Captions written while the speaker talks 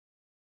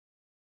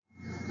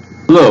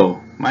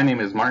Hello, my name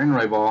is Martin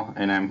Roybal,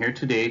 and I'm here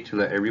today to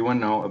let everyone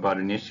know about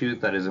an issue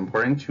that is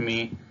important to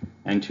me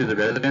and to the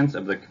residents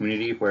of the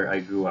community where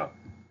I grew up.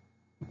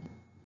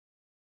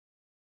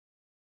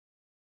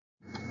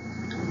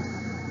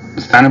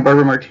 The Santa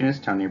Barbara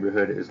Martineztown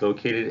neighborhood is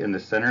located in the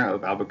center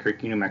of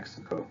Albuquerque, New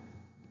Mexico.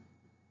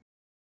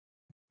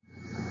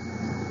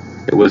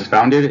 It was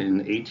founded in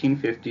the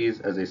 1850s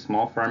as a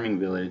small farming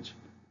village,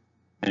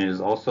 and it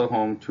is also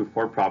home to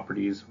 4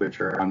 properties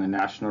which are on the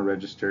National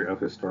Register of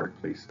Historic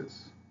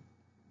Places: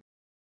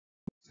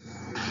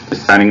 the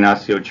San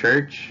Ignacio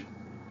Church,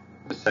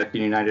 the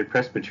Second United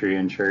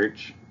Presbyterian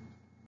Church,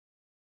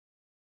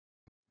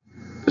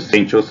 the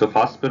St. Joseph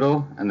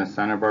Hospital, and the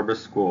Santa Barbara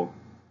School,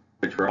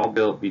 which were all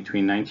built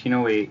between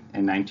 1908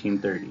 and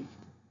 1930.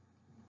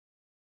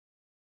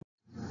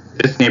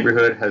 This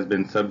neighborhood has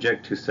been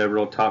subject to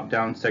several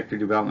top-down sector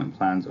development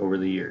plans over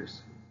the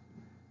years.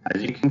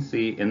 As you can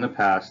see, in the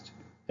past,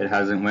 it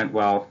hasn't went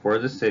well for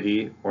the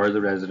city or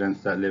the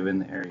residents that live in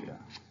the area.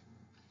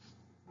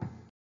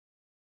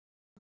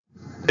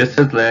 This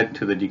has led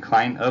to the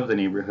decline of the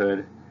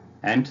neighborhood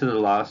and to the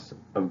loss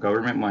of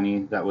government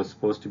money that was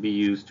supposed to be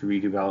used to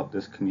redevelop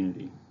this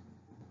community.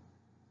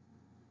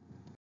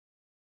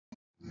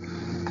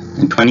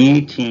 In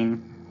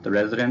 2018, the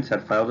residents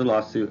had filed a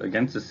lawsuit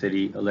against the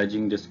city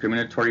alleging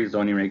discriminatory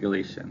zoning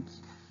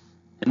regulations.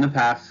 In the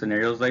past,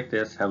 scenarios like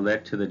this have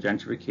led to the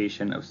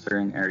gentrification of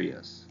certain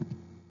areas.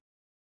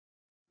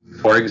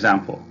 For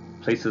example,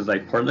 places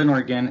like Portland,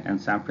 Oregon and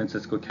San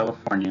Francisco,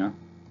 California.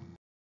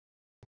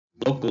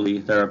 Locally,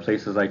 there are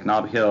places like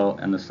Nob Hill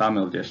and the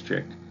Sawmill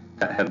District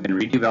that have been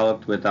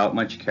redeveloped without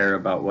much care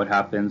about what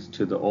happens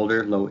to the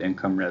older,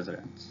 low-income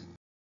residents.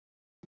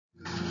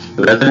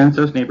 The residents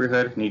of this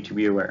neighborhood need to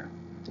be aware.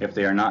 If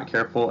they are not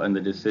careful in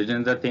the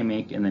decisions that they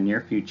make in the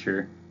near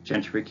future,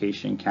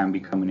 gentrification can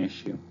become an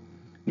issue.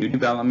 New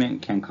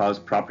development can cause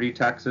property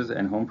taxes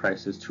and home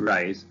prices to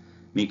rise,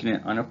 making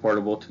it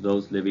unaffordable to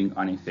those living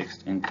on a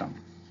fixed income.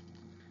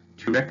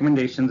 2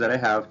 recommendations that I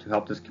have to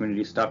help this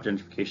community stop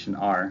gentrification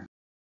are: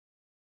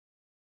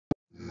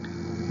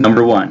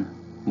 Number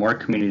 1, more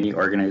community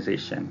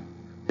organization.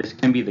 This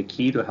can be the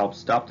key to help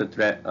stop the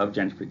threat of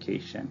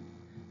gentrification.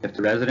 If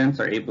the residents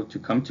are able to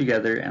come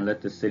together and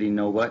let the city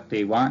know what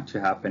they want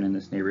to happen in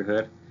this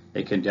neighborhood,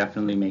 it can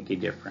definitely make a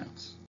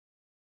difference.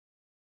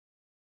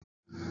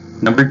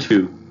 Number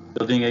 2,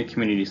 building a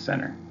community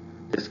center.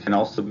 This can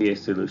also be a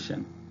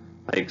solution.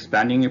 By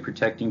expanding and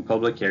protecting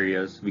public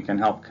areas, we can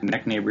help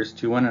connect neighbors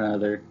to one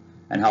another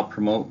and help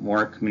promote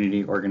more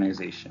community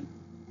organization.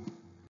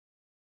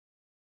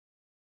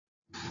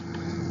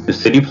 The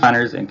city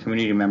planners and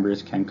community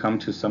members can come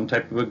to some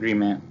type of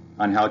agreement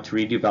on how to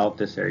redevelop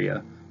this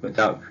area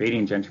without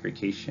creating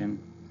gentrification.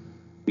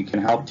 We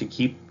can help to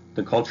keep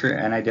the culture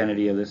and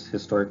identity of this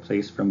historic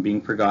place from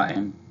being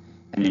forgotten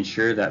and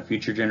ensure that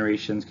future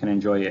generations can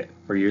enjoy it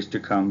for years to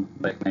come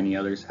like many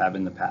others have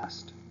in the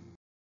past.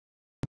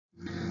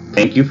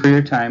 Thank you for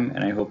your time,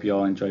 and I hope you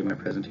all enjoyed my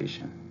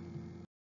presentation.